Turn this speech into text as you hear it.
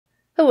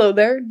Hello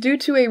there. Due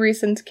to a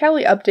recent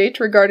Kali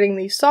update regarding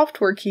the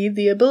software key,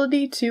 the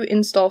ability to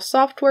install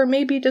software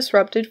may be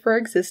disrupted for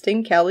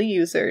existing Kali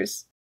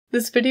users.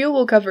 This video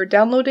will cover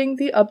downloading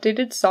the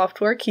updated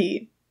software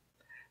key.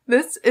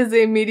 This is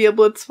a Media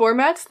Blitz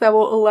format that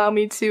will allow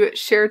me to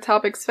share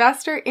topics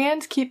faster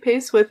and keep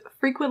pace with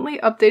frequently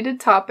updated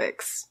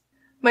topics.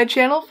 My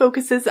channel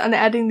focuses on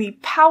adding the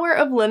power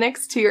of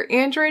Linux to your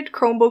Android,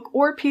 Chromebook,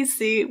 or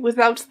PC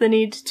without the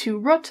need to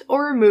root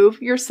or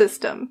remove your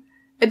system.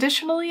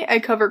 Additionally, I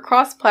cover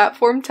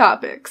cross-platform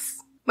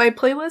topics. My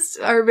playlists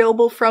are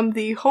available from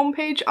the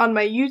homepage on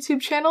my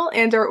YouTube channel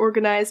and are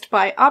organized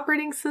by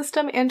operating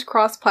system and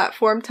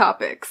cross-platform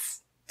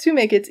topics. To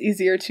make it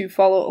easier to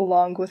follow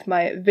along with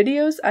my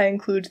videos, I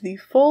include the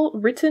full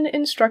written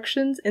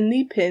instructions in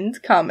the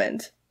pinned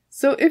comment.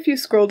 So if you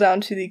scroll down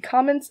to the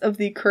comments of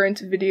the current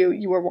video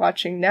you are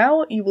watching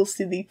now, you will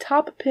see the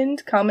top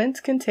pinned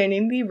comment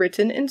containing the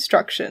written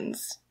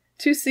instructions.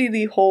 To see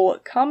the whole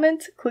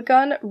comment, click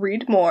on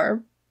Read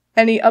More.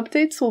 Any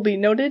updates will be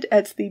noted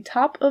at the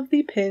top of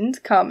the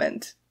pinned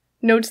comment.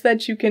 Note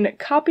that you can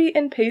copy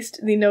and paste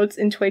the notes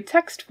into a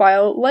text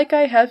file like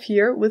I have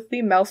here with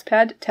the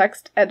mousepad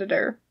text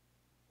editor.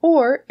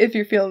 Or, if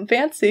you're feeling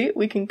fancy,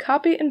 we can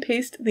copy and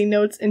paste the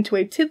notes into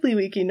a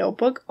TiddlyWiki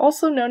notebook,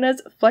 also known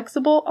as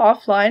Flexible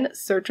Offline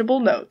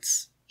Searchable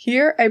Notes.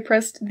 Here, I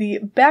pressed the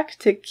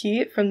backtick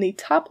key from the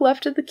top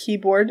left of the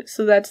keyboard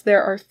so that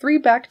there are 3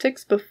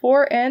 backticks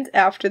before and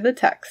after the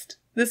text.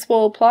 This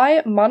will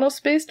apply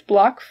monospaced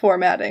block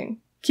formatting.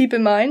 Keep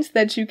in mind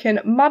that you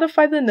can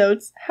modify the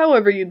notes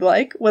however you'd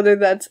like, whether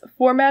that's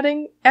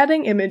formatting,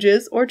 adding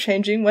images, or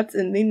changing what's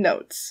in the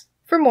notes.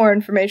 For more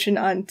information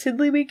on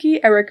TiddlyWiki,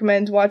 I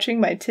recommend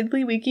watching my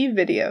TiddlyWiki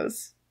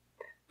videos.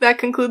 That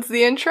concludes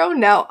the intro,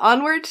 now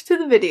onward to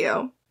the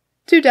video.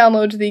 To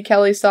download the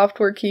Kali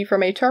software key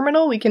from a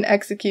terminal, we can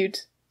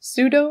execute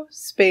sudo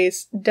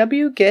space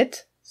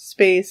wget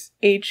space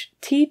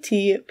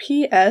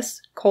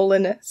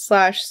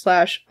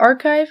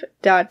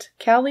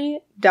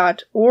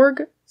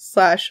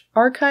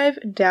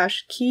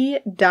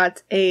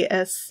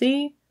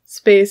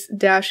space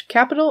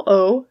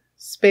 -O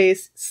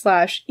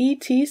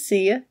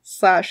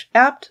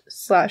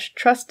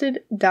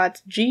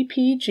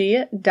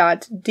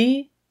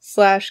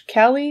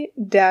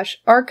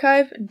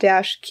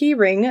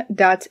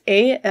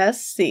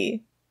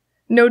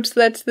Note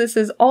that this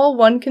is all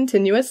one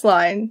continuous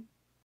line.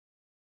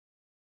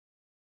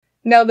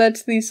 Now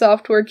that the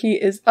software key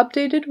is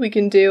updated, we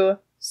can do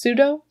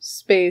sudo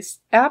space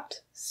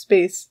apt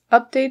space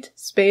update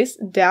space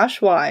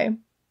 -y.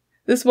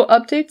 This will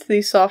update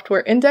the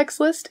software index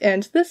list,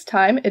 and this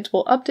time it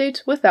will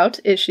update without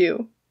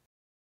issue.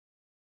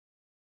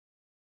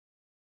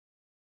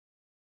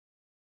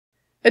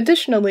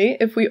 Additionally,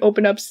 if we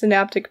open up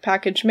Synaptic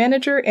Package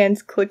Manager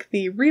and click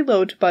the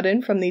Reload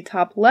button from the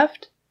top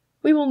left,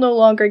 we will no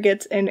longer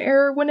get an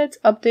error when it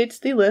updates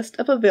the list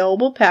of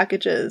available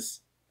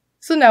packages.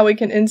 So now we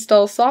can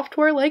install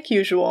software like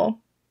usual.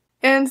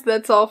 And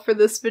that's all for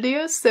this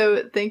video,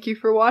 so thank you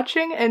for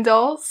watching, and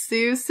I'll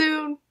see you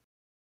soon!